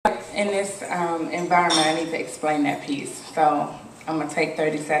in this environment, I need to explain that piece. So I'm going to take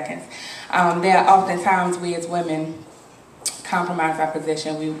 30 seconds. There are oftentimes we as women compromise our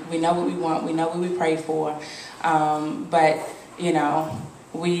position. We know what we want. We know what we pray for. But, you know,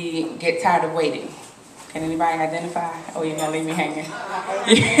 we get tired of waiting. Can anybody identify? Or you're going to leave me hanging?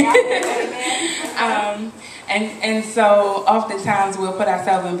 And so oftentimes we'll put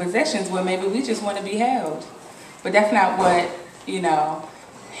ourselves in positions where maybe we just want to be held. But that's not what, you know,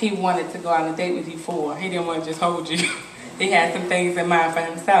 he wanted to go on a date with you for. He didn't want to just hold you. He had some things in mind for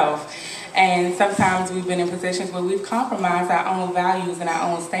himself. And sometimes we've been in positions where we've compromised our own values and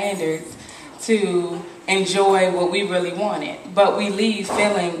our own standards to enjoy what we really wanted. But we leave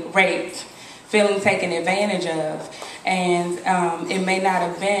feeling raped, feeling taken advantage of. And it may not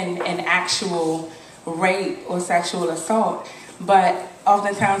have been an actual rape or sexual assault, but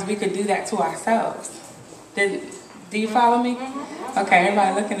oftentimes we could do that to ourselves. Do you follow me? Okay,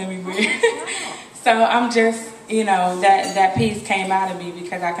 everybody looking at me weird. So I'm just, you know, that piece came out of me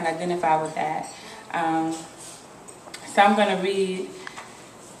because I can identify with that. So I'm going to read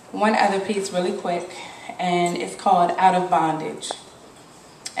one other piece really quick, and it's called Out of Bondage.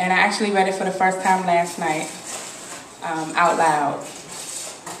 And I actually read it for the first time last night, out loud.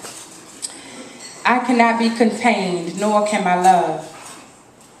 I cannot be contained, nor can my love.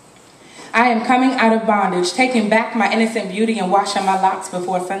 I am coming out of bondage, taking back my innocent beauty and washing my locks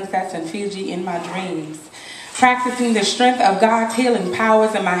before sunsets in Fiji in my dreams. Practicing the strength of God's healing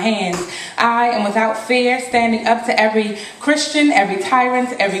powers in my hands, I am without fear standing up to every Christian, every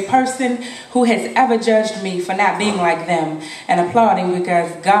tyrant, every person who has ever judged me for not being like them, and applauding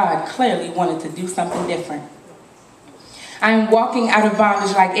because God clearly wanted to do something different. I am walking out of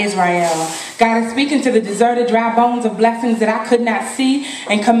bondage like Israel. God is speaking to the deserted, dry bones of blessings that I could not see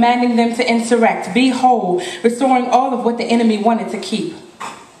and commanding them to insurrect, be whole, restoring all of what the enemy wanted to keep.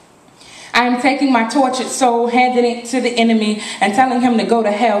 I am taking my tortured soul, handing it to the enemy and telling him to go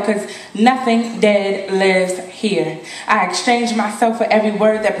to hell because nothing dead lives here. I exchange myself for every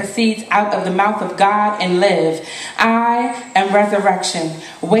word that proceeds out of the mouth of God and live. I am resurrection,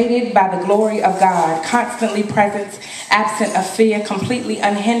 weighted by the glory of God, constantly present, absent of fear, completely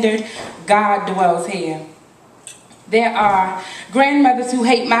unhindered. God dwells here. There are grandmothers who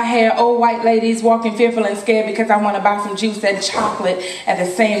hate my hair, old white ladies walking fearful and scared because I want to buy some juice and chocolate at the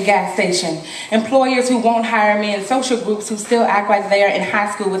same gas station. Employers who won't hire me, and social groups who still act like they are in high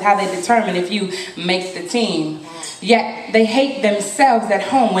school with how they determine if you make the team. Yet they hate themselves at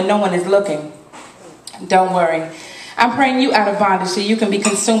home when no one is looking. Don't worry. I'm praying you out of bondage so you can be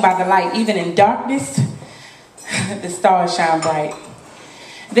consumed by the light. Even in darkness, the stars shine bright.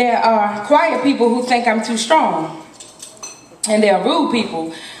 There are quiet people who think I'm too strong. And there are rude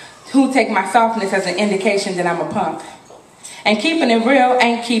people who take my softness as an indication that I'm a punk. And keeping it real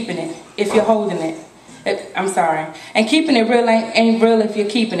ain't keeping it if you're holding it. I'm sorry. And keeping it real ain't real if you're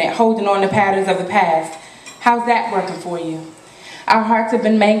keeping it, holding on to patterns of the past. How's that working for you? Our hearts have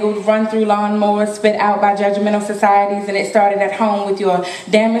been mangled, run through lawnmowers, spit out by judgmental societies, and it started at home with your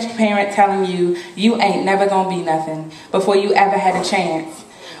damaged parent telling you, you ain't never gonna be nothing, before you ever had a chance.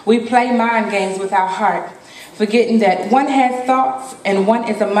 We play mind games with our heart, forgetting that one has thoughts and one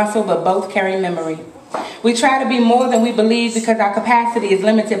is a muscle, but both carry memory. We try to be more than we believe because our capacity is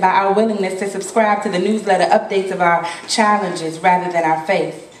limited by our willingness to subscribe to the newsletter updates of our challenges rather than our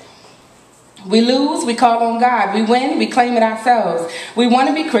faith. We lose, we call on God. We win, we claim it ourselves. We want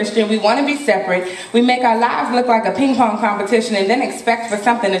to be Christian, we want to be separate. We make our lives look like a ping pong competition and then expect for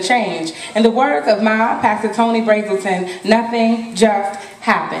something to change. In the words of my Pastor Tony Brazelton, nothing just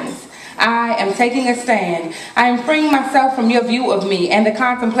happens. I am taking a stand. I am freeing myself from your view of me and the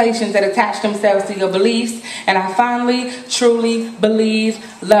contemplations that attach themselves to your beliefs, and I finally, truly believe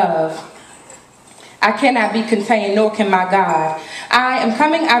love. I cannot be contained, nor can my God. I am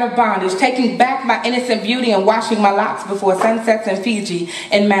coming out of bondage, taking back my innocent beauty and washing my locks before sunsets in Fiji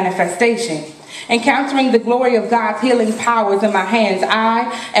in manifestation. Encountering the glory of God's healing powers in my hands, I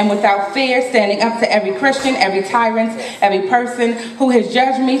am without fear standing up to every Christian, every tyrant, every person who has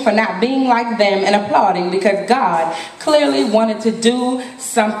judged me for not being like them and applauding because God clearly wanted to do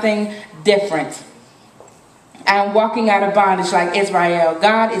something different. I am walking out of bondage like Israel.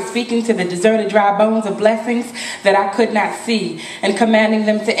 God is speaking to the deserted dry bones of blessings that I could not see and commanding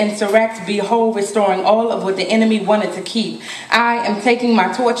them to insurrect, be whole, restoring all of what the enemy wanted to keep. I am taking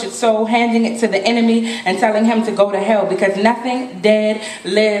my tortured soul, handing it to the enemy and telling him to go to hell because nothing dead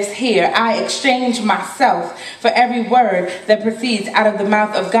lives here. I exchange myself for every word that proceeds out of the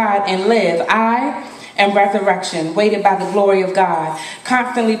mouth of God and live. I and resurrection, weighted by the glory of God,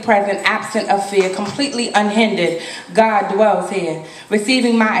 constantly present, absent of fear, completely unhindered. God dwells here.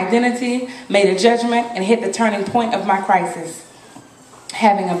 Receiving my identity, made a judgment, and hit the turning point of my crisis.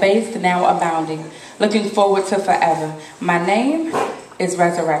 Having abased, now abounding. Looking forward to forever. My name is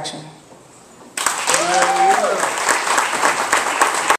Resurrection.